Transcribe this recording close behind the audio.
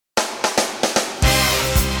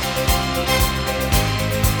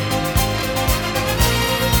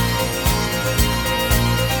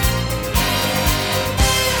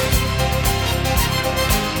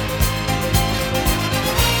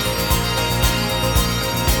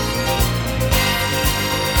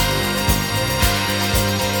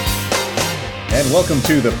And welcome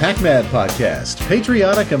to the PAC-Man podcast,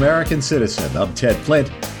 Patriotic American Citizen. I'm Ted Flint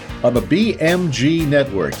on the BMG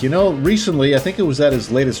Network. You know, recently, I think it was at his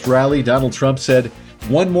latest rally, Donald Trump said,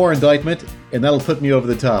 one more indictment, and that'll put me over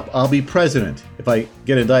the top. I'll be president if I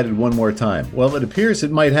get indicted one more time. Well, it appears it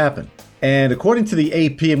might happen. And according to the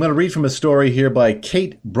AP, I'm going to read from a story here by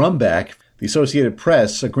Kate Brumback, the Associated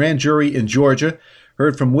Press. A grand jury in Georgia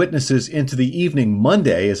heard from witnesses into the evening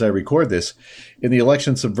Monday, as I record this, in the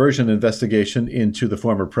election subversion investigation into the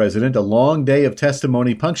former president, a long day of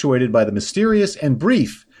testimony punctuated by the mysterious and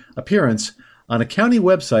brief appearance on a county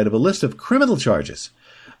website of a list of criminal charges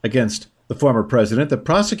against the former president that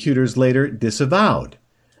prosecutors later disavowed.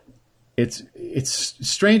 It's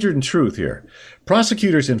stranger than truth here.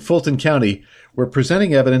 Prosecutors in Fulton County were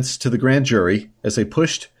presenting evidence to the grand jury as they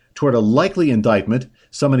pushed toward a likely indictment,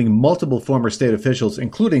 summoning multiple former state officials,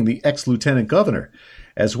 including the ex-lieutenant governor,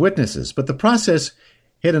 as witnesses. But the process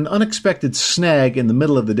hit an unexpected snag in the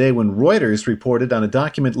middle of the day when Reuters reported on a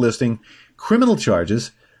document listing criminal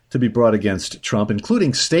charges to be brought against Trump,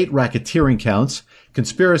 including state racketeering counts,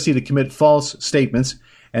 conspiracy to commit false statements,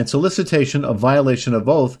 and solicitation of violation of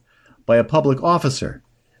oath by a public officer.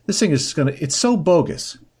 This thing it's so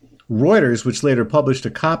bogus. Reuters, which later published a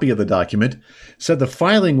copy of the document, said the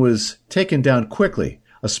filing was taken down quickly.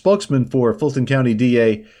 A spokesman for Fulton County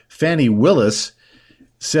DA Fannie Willis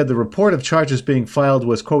said the report of charges being filed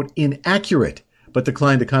was, quote, inaccurate, but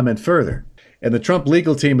declined to comment further. And the Trump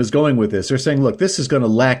legal team is going with this. They're saying, look, this is going to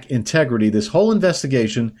lack integrity. This whole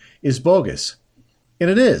investigation is bogus. And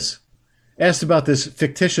it is. Asked about this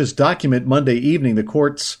fictitious document Monday evening, the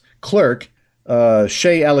court's clerk,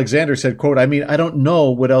 Shay Alexander, said, quote, I don't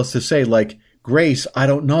know what else to say. Like, Grace, I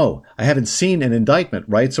don't know. I haven't seen an indictment,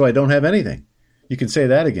 right? So I don't have anything. You can say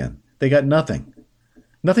that again. They got nothing.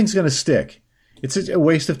 Nothing's going to stick. It's a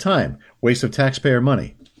waste of time, waste of taxpayer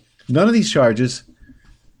money. None of these charges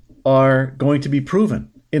are going to be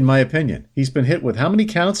proven, in my opinion. He's been hit with how many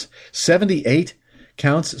counts? 78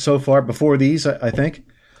 counts so far before these, I think.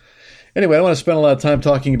 Anyway, I don't want to spend a lot of time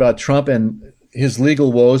talking about Trump and his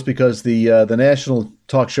legal woes because the national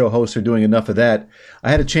talk show hosts are doing enough of that.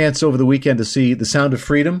 I had a chance over the weekend to see The Sound of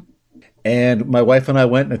Freedom, and my wife and I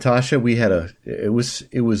went. Natasha, it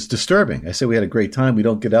was disturbing. I said we had a great time. We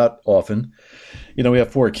don't get out often. You know, we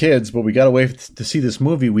have 4 kids, but we got away to see this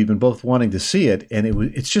movie. We've been both wanting to see it, and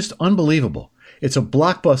it's just unbelievable. It's a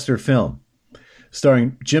blockbuster film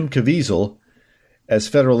starring Jim Caviezel as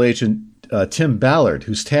federal agent Tim Ballard,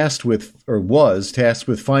 who's was tasked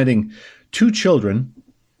with finding 2 children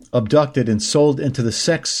abducted and sold into the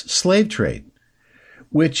sex slave trade,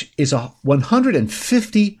 which is a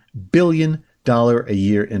 $150 billion a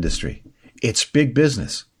year industry. It's big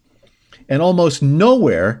business. And almost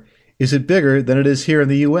nowhere is it bigger than it is here in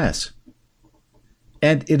the U.S.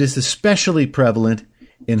 And it is especially prevalent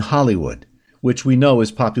in Hollywood, which we know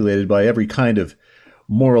is populated by every kind of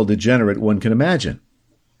moral degenerate one can imagine.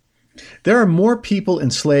 There are more people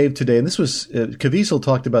enslaved today, and this was, Caviezel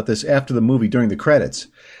talked about this after the movie during the credits.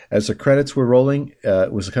 As the credits were rolling,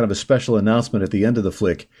 it was kind of a special announcement at the end of the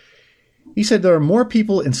flick. He said there are more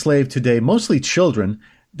people enslaved today, mostly children,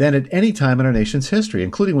 than at any time in our nation's history,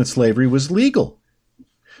 including when slavery was legal.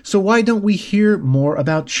 So why don't we hear more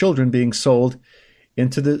about children being sold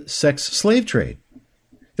into the sex slave trade?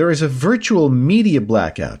 There is a virtual media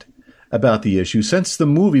blackout about the issue since the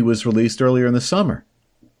movie was released earlier in the summer.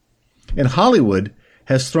 And Hollywood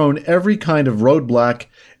has thrown every kind of roadblock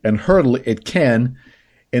and hurdle it can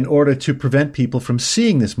in order to prevent people from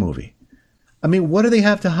seeing this movie. I mean, what do they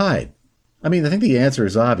have to hide? I mean, I think the answer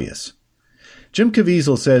is obvious. Jim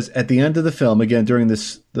Caviezel says at the end of the film, again during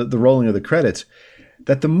the rolling of the credits,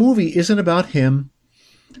 that the movie isn't about him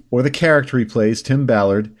or the character he plays, Tim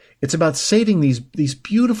Ballard. It's about saving these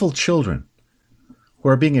beautiful children who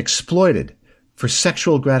are being exploited for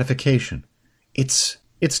sexual gratification. It's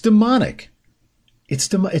demonic. It's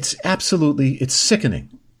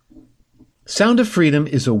sickening. Sound of Freedom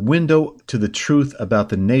is a window to the truth about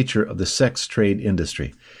the nature of the sex trade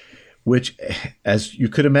industry, which, as you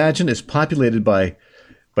could imagine, is populated by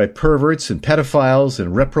perverts and pedophiles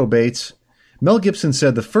and reprobates. Mel Gibson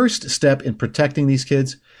said the first step in protecting these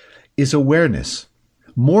kids is awareness.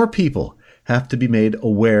 More people have to be made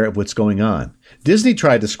aware of what's going on. Disney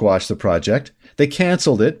tried to squash the project. They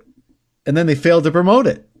canceled it, and then they failed to promote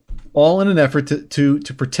it, all in an effort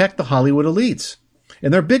to protect the Hollywood elites.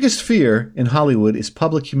 And their biggest fear in Hollywood is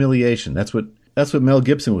public humiliation. That's what Mel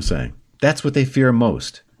Gibson was saying. That's what they fear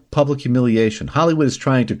most, public humiliation. Hollywood is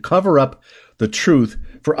trying to cover up the truth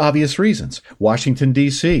for obvious reasons. Washington,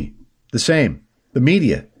 D.C., the same. The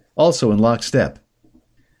media, also in lockstep.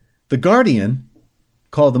 The Guardian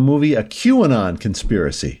called the movie a QAnon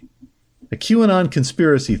conspiracy. A QAnon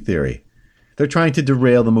conspiracy theory. They're trying to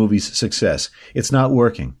derail the movie's success. It's not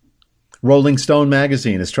working. Rolling Stone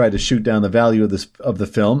magazine has tried to shoot down the value of the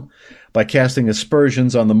film by casting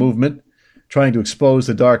aspersions on the movement, trying to expose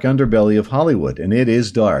the dark underbelly of Hollywood. And it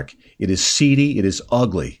is dark. It is seedy. It is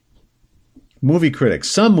ugly. Movie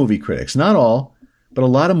critics, some movie critics, not all, but a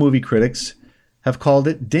lot of movie critics have called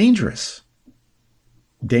it dangerous.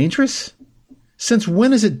 Dangerous? Since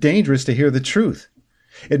when is it dangerous to hear the truth?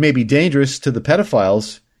 It may be dangerous to the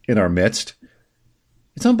pedophiles in our midst.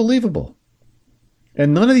 It's unbelievable.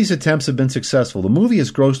 And none of these attempts have been successful. The movie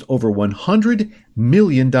has grossed over $100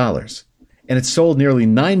 million, and it's sold nearly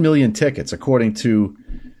 9 million tickets, according to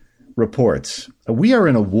reports. We are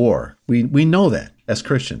in a war. We know that as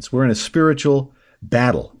Christians. We're in a spiritual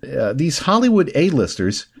battle. These Hollywood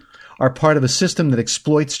A-listers are part of a system that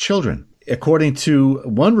exploits children. According to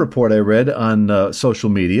one report I read on social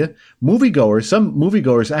media, some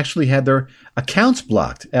moviegoers actually had their accounts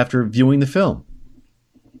blocked after viewing the film.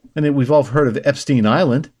 And we've all heard of Epstein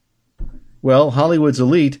Island. Well, Hollywood's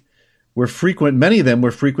elite many of them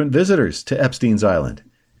were frequent visitors to Epstein's Island.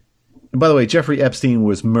 And by the way, Jeffrey Epstein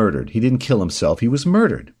was murdered. He didn't kill himself. He was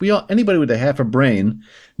murdered. Anybody with a half a brain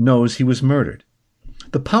knows he was murdered.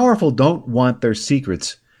 The powerful don't want their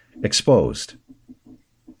secrets exposed.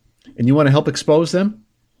 And you want to help expose them?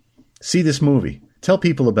 See this movie. Tell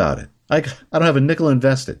people about it. I don't have a nickel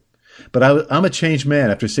invested, but I'm a changed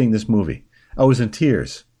man after seeing this movie. I was in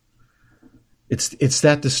tears. It's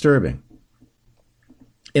that disturbing.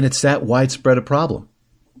 And it's that widespread a problem.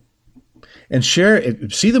 And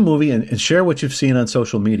see the movie and share what you've seen on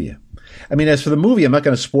social media. I mean, as for the movie, I'm not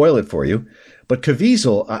going to spoil it for you, but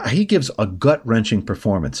Caviezel, he gives a gut-wrenching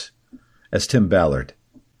performance as Tim Ballard.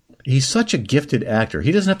 He's such a gifted actor.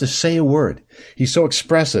 He doesn't have to say a word. He's so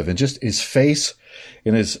expressive, and just his face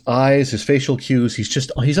and his eyes, his facial cues,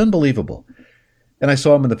 he's unbelievable. And I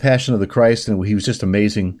saw him in The Passion of the Christ, and he was just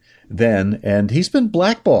amazing then. And he's been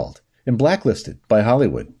blackballed and blacklisted by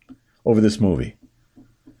Hollywood over this movie.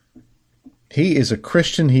 He is a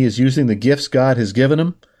Christian. He is using the gifts God has given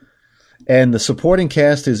him. And the supporting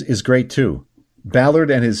cast is great, too.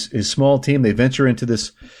 Ballard and his small team, they venture into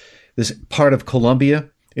this part of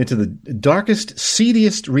Colombia, into the darkest,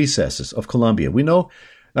 seediest recesses of Colombia. We know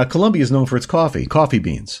Colombia is known for its coffee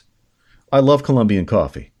beans. I love Colombian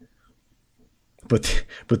coffee. But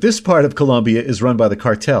this part of Colombia is run by the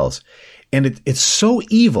cartels. And it's so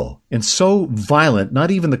evil and so violent,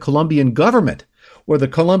 not even the Colombian government or the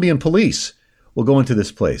Colombian police will go into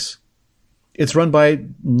this place. It's run by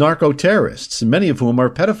narco-terrorists, many of whom are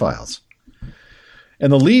pedophiles.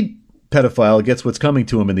 And the lead pedophile gets what's coming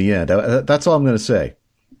to him in the end. That's all I'm going to say.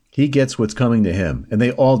 He gets what's coming to him, and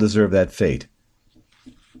they all deserve that fate.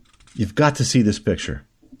 You've got to see this picture.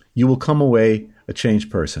 You will come away a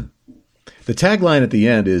changed person. The tagline at the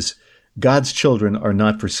end is, God's children are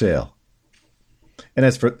not for sale. And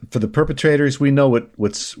as for the perpetrators, we know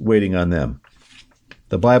what's waiting on them.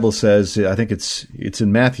 The Bible says, I think it's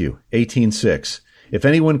in Matthew 18:6, if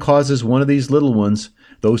anyone causes one of these little ones,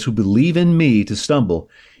 those who believe in me, to stumble,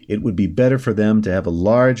 it would be better for them to have a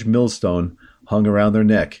large millstone hung around their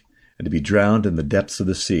neck and to be drowned in the depths of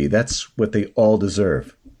the sea. That's what they all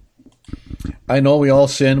deserve. I know we all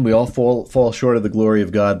sin, we all fall short of the glory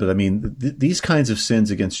of God, but I mean, these kinds of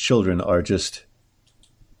sins against children are just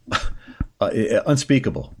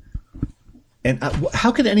unspeakable. And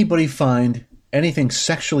how could anybody find anything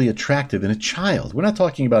sexually attractive in a child? We're not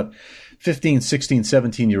talking about 15, 16,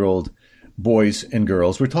 17-year-old boys and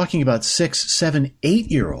girls. We're talking about 6, 7,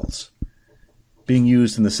 8-year-olds being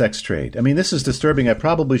used in the sex trade. I mean, this is disturbing. I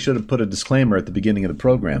probably should have put a disclaimer at the beginning of the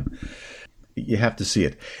program. You have to see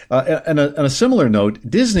it. On a similar note,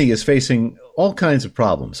 Disney is facing all kinds of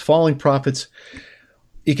problems, falling profits,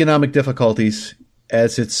 economic difficulties,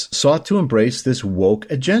 as it's sought to embrace this woke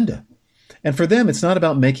agenda. And for them, it's not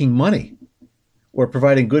about making money or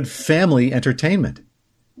providing good family entertainment.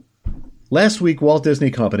 Last week, Walt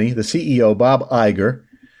Disney Company, the CEO, Bob Iger,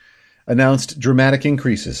 announced dramatic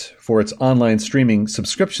increases for its online streaming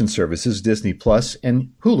subscription services, Disney Plus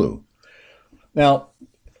and Hulu. Now,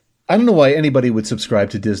 I don't know why anybody would subscribe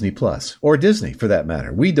to Disney Plus, or Disney for that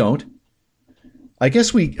matter. We don't. I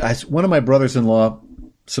guess one of my brothers-in-law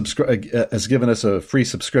has given us a free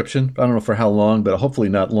subscription. I don't know for how long, but hopefully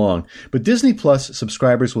not long. But Disney Plus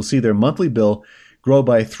subscribers will see their monthly bill grow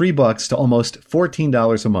by $3 to almost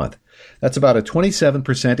 $14 a month. That's about a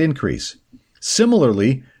 27% increase.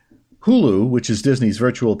 Similarly, Hulu, which is Disney's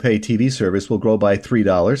virtual pay TV service, will grow by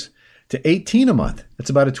 $3 to $18 a month. That's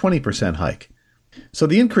about a 20% hike. So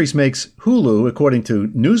the increase makes Hulu, according to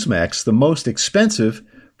Newsmax, the most expensive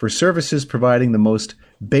for services providing the most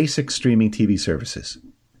basic streaming TV services.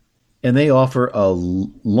 And they offer a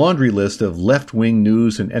laundry list of left-wing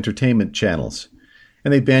news and entertainment channels.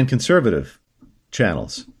 And they ban conservative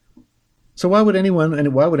channels. So why would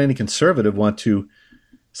any conservative want to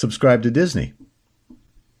subscribe to Disney?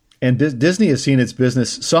 And Disney has seen its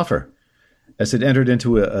business suffer as it entered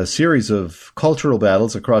into a series of cultural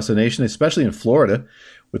battles across the nation, especially in Florida,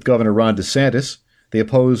 with Governor Ron DeSantis. They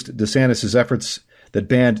opposed DeSantis' efforts that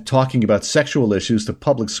banned talking about sexual issues to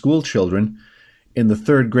public school children in the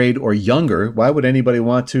third grade or younger. Why would anybody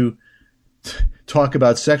want to talk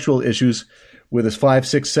about sexual issues with a 5,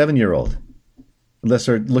 6, 7-year-old? Unless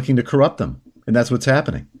they're looking to corrupt them. And that's what's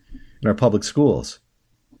happening in our public schools.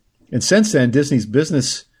 And since then, Disney's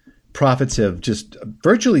business profits have just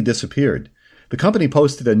virtually disappeared. The company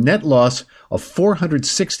posted a net loss of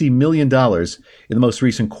 $460 million in the most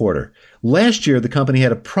recent quarter. Last year, the company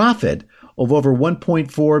had a profit of over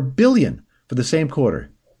 $1.4 billion for the same quarter.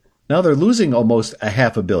 Now they're losing almost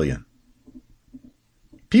 $500 million.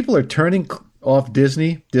 People are turning off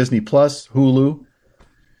Disney, Disney Plus, Hulu.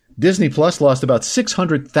 Disney Plus lost about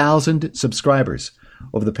 600,000 subscribers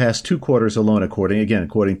over the past 2 quarters alone, according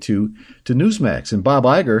to Newsmax. And Bob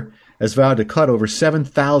Iger has vowed to cut over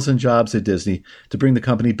 7,000 jobs at Disney to bring the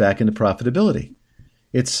company back into profitability.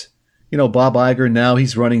 It's, Bob Iger, now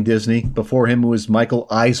he's running Disney. Before him was Michael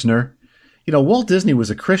Eisner. Walt Disney was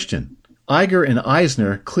a Christian. Iger and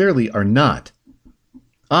Eisner clearly are not.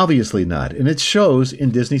 Obviously not. And it shows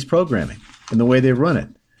in Disney's programming and the way they run it.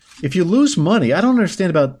 If you lose money, I don't understand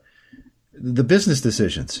about the business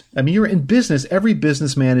decisions. I mean, you're in business. Every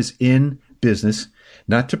businessman is in business,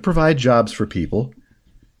 not to provide jobs for people,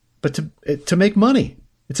 but to make money.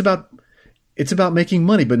 It's about making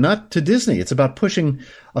money, but not to Disney. It's about pushing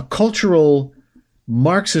a cultural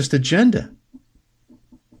Marxist agenda.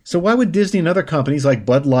 So why would Disney and other companies like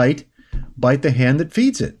Bud Light bite the hand that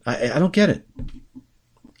feeds it? I don't get it.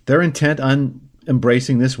 They're intent on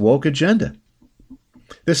embracing this woke agenda.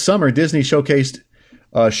 This summer, Disney showcased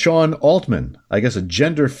Sean Altman, I guess a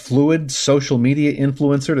gender-fluid social media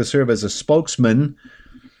influencer, to serve as a spokesman,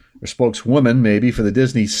 or spokeswoman maybe, for the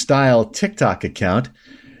Disney Style TikTok account.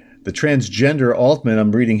 The transgender Altman,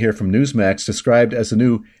 I'm reading here from Newsmax, described as the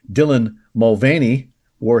new Dylan Mulvaney,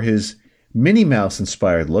 wore his Minnie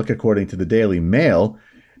Mouse-inspired look, according to the Daily Mail.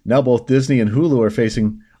 Now both Disney and Hulu are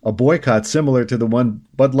facing a boycott similar to the one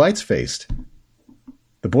Bud Light's faced.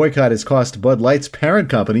 The boycott has cost Bud Light's parent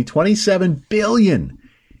company $27 billion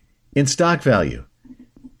in stock value.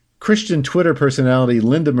 Christian Twitter personality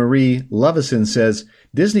Linda Marie Lovison says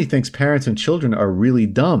Disney thinks parents and children are really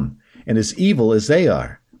dumb and as evil as they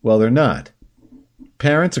are. Well, they're not.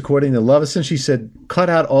 Parents, according to Lovison, she said, cut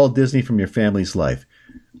out all Disney from your family's life.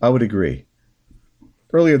 I would agree.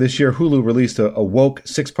 Earlier this year, Hulu released a woke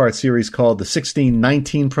 6-part series called The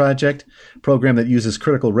 1619 Project, a program that uses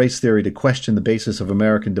critical race theory to question the basis of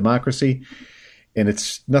American democracy. And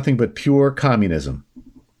it's nothing but pure communism.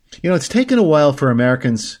 It's taken a while for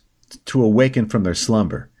Americans to awaken from their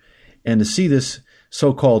slumber and to see this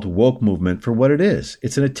so-called woke movement for what it is.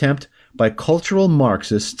 It's an attempt by cultural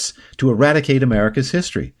Marxists to eradicate America's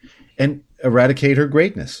history and eradicate her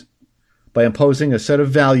greatness by imposing a set of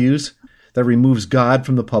values that removes God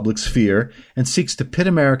from the public sphere and seeks to pit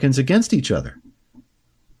Americans against each other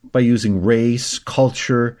by using race,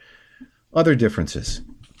 culture, other differences.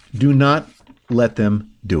 Do not let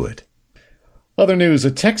them do it. Other news,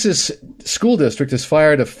 a Texas school district has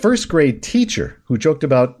fired a first-grade teacher who joked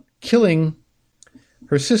about killing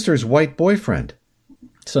her sister's white boyfriend.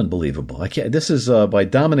 It's unbelievable. This is by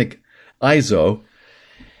Dominic Izzo,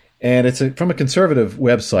 and it's from a conservative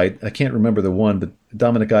website. I can't remember the one, but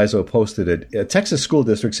Dominic Izzo posted it. A Texas school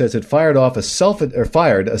district says it fired a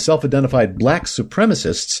self-identified black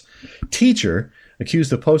supremacist's teacher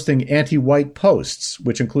accused of posting anti-white posts,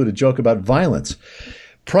 which include a joke about violence.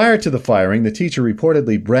 Prior to the firing, the teacher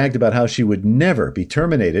reportedly bragged about how she would never be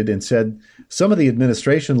terminated and said some of the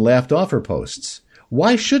administration laughed off her posts.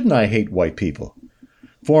 Why shouldn't I hate white people?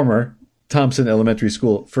 Former Thompson Elementary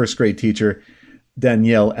School first-grade teacher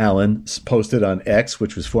Danielle Allen posted on X,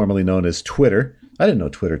 which was formerly known as Twitter. I didn't know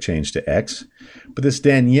Twitter changed to X. But this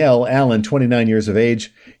Danielle Allen, 29 years of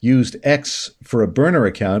age, used X for a burner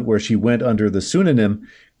account where she went under the pseudonym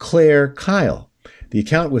Claire Kyle. The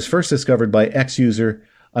account was first discovered by X user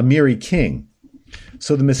Amiri King.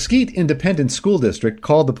 So the Mesquite Independent School District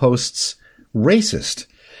called the posts racist,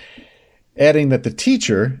 adding that the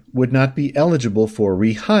teacher would not be eligible for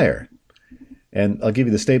rehire. And I'll give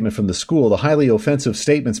you the statement from the school. The highly offensive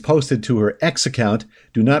statements posted to her X account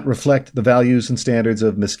do not reflect the values and standards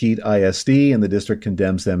of Mesquite ISD, and the district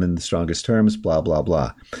condemns them in the strongest terms, blah, blah,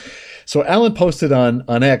 blah. So Alan posted on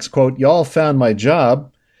X, quote, "Y'all found my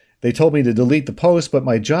job. They told me to delete the post, but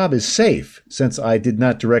my job is safe since I did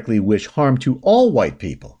not directly wish harm to all white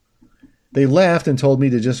people. They laughed and told me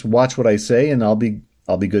to just watch what I say and I'll be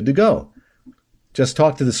good to go. Just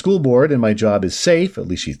talk to the school board and my job is safe," at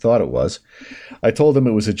least she thought it was. "I told them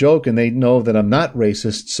it was a joke and they know that I'm not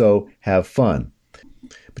racist, so have fun."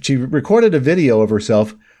 But she recorded a video of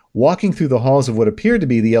herself walking through the halls of what appeared to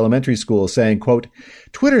be the elementary school saying, quote,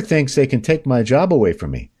 "Twitter thinks they can take my job away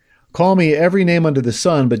from me. Call me every name under the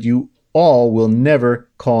sun, but you all will never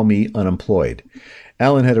call me unemployed."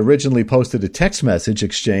 Alan had originally posted a text message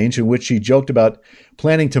exchange in which she joked about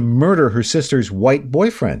planning to murder her sister's white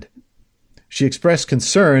boyfriend. She expressed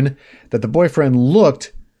concern that the boyfriend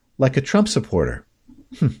looked like a Trump supporter.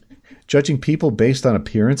 Judging people based on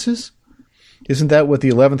appearances? Isn't that what the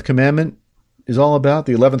 11th commandment is all about?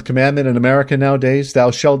 The 11th commandment in America nowadays,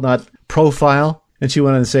 thou shalt not profile. And she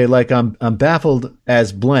went on to say, like, I'm baffled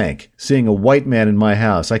as blank seeing a white man in my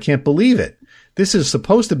house. I can't believe it. This is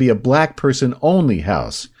supposed to be a black person only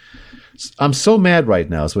house. I'm so mad right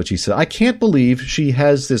now, is what she said. I can't believe she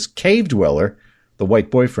has this cave dweller, the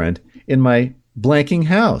white boyfriend, in my blanking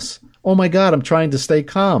house. Oh my God, I'm trying to stay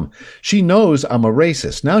calm. She knows I'm a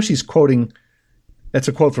racist. Now she's quoting, that's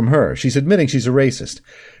a quote from her. She's admitting she's a racist.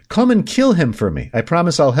 "Come and kill him for me. I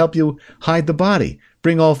promise I'll help you hide the body.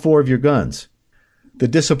 Bring all 4 of your guns." The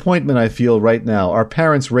disappointment I feel right now. Our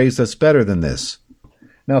parents raised us better than this.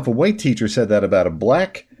 Now, if a white teacher said that about a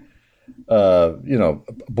black,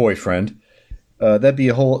 boyfriend, that'd be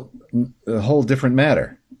a whole different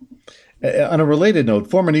matter. On a related note,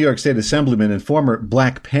 former New York State Assemblyman and former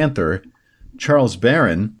Black Panther Charles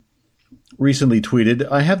Barron recently tweeted,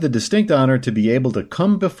 "I have the distinct honor to be able to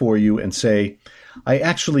come before you and say I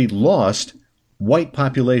actually lost white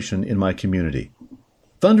population in my community."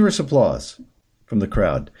 Thunderous applause from the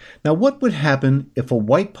crowd. Now, what would happen if a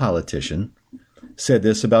white politician said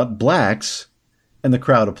this about blacks and the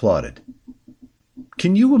crowd applauded?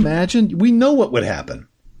 Can you imagine? We know what would happen.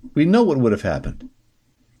 We know what would have happened.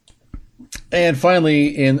 And finally,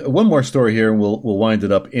 in one more story here, and we'll wind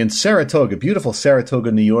it up. In Saratoga, beautiful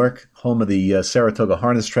Saratoga, New York, home of the Saratoga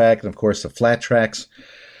Harness Track and, of course, the flat tracks.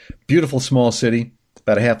 Beautiful small city,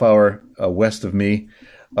 about a half hour west of me.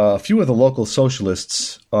 A few of the local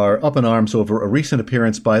socialists are up in arms over a recent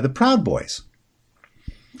appearance by the Proud Boys.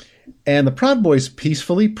 And the Proud Boys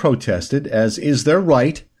peacefully protested, as is their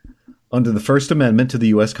right under the First Amendment to the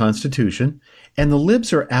U.S. Constitution, and the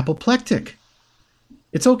libs are apoplectic.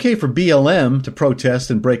 It's okay for BLM to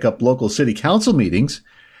protest and break up local city council meetings,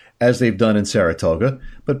 as they've done in Saratoga,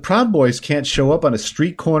 but Proud Boys can't show up on a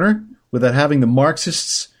street corner without having the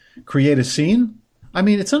Marxists create a scene? I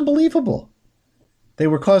mean, it's unbelievable. They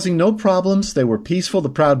were causing no problems. They were peaceful, the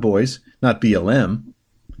Proud Boys, not BLM.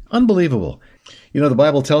 Unbelievable. You know, the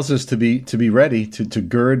Bible tells us to be ready to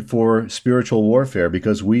gird for spiritual warfare,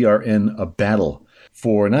 because we are in a battle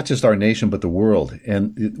for not just our nation, but the world.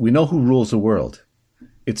 And we know who rules the world.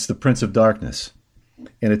 It's the Prince of Darkness.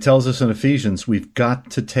 And it tells us in Ephesians, we've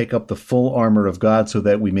got to take up the full armor of God so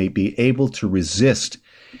that we may be able to resist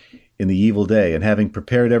in the evil day. And having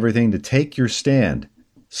prepared everything, to take your stand.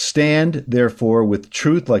 Stand, therefore, with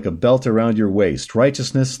truth like a belt around your waist,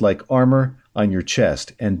 righteousness like armor on your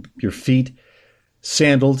chest, and your feet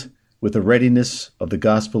sandaled with the readiness of the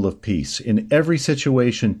gospel of peace. In every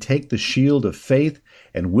situation, take the shield of faith,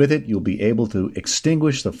 and with it you'll be able to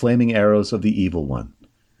extinguish the flaming arrows of the evil one.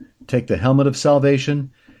 Take the helmet of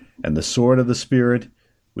salvation and the sword of the Spirit,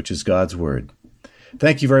 which is God's word.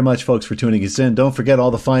 Thank you very much, folks, for tuning us in. Don't forget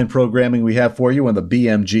all the fine programming we have for you on the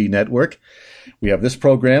BMG network. We have this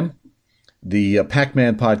program, the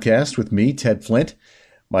PAC-Man podcast with me, Ted Flint,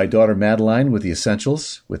 my daughter Madeline with the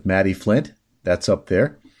Essentials with Maddie Flint. That's up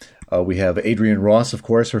there. We have Adrienne Ross, of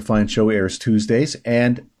course. Her fine show airs Tuesdays,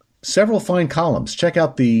 and several fine columns. Check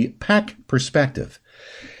out the PAC Perspective.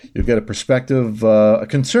 You'll get a perspective, a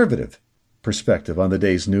conservative perspective on the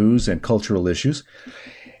day's news and cultural issues.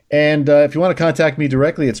 And if you want to contact me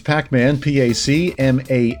directly, it's PAC-Man,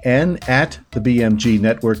 PACMAN, at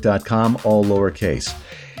thebmgnetwork.com, all lowercase.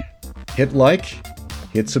 Hit like,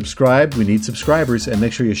 hit subscribe. We need subscribers, and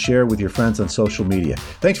make sure you share with your friends on social media.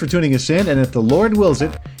 Thanks for tuning us in, and if the Lord wills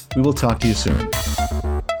it, we will talk to you soon.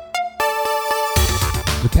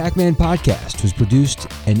 The PAC-Man podcast was produced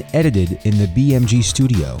and edited in the BMG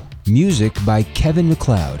studio. Music by Kevin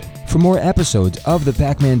MacLeod. For more episodes of the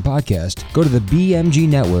PAC-Man podcast, go to the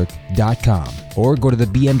BMGnetwork.com or go to the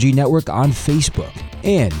BMG Network on Facebook.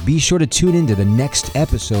 And be sure to tune in to the next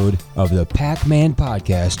episode of the PAC-Man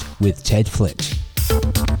podcast with Ted Flint.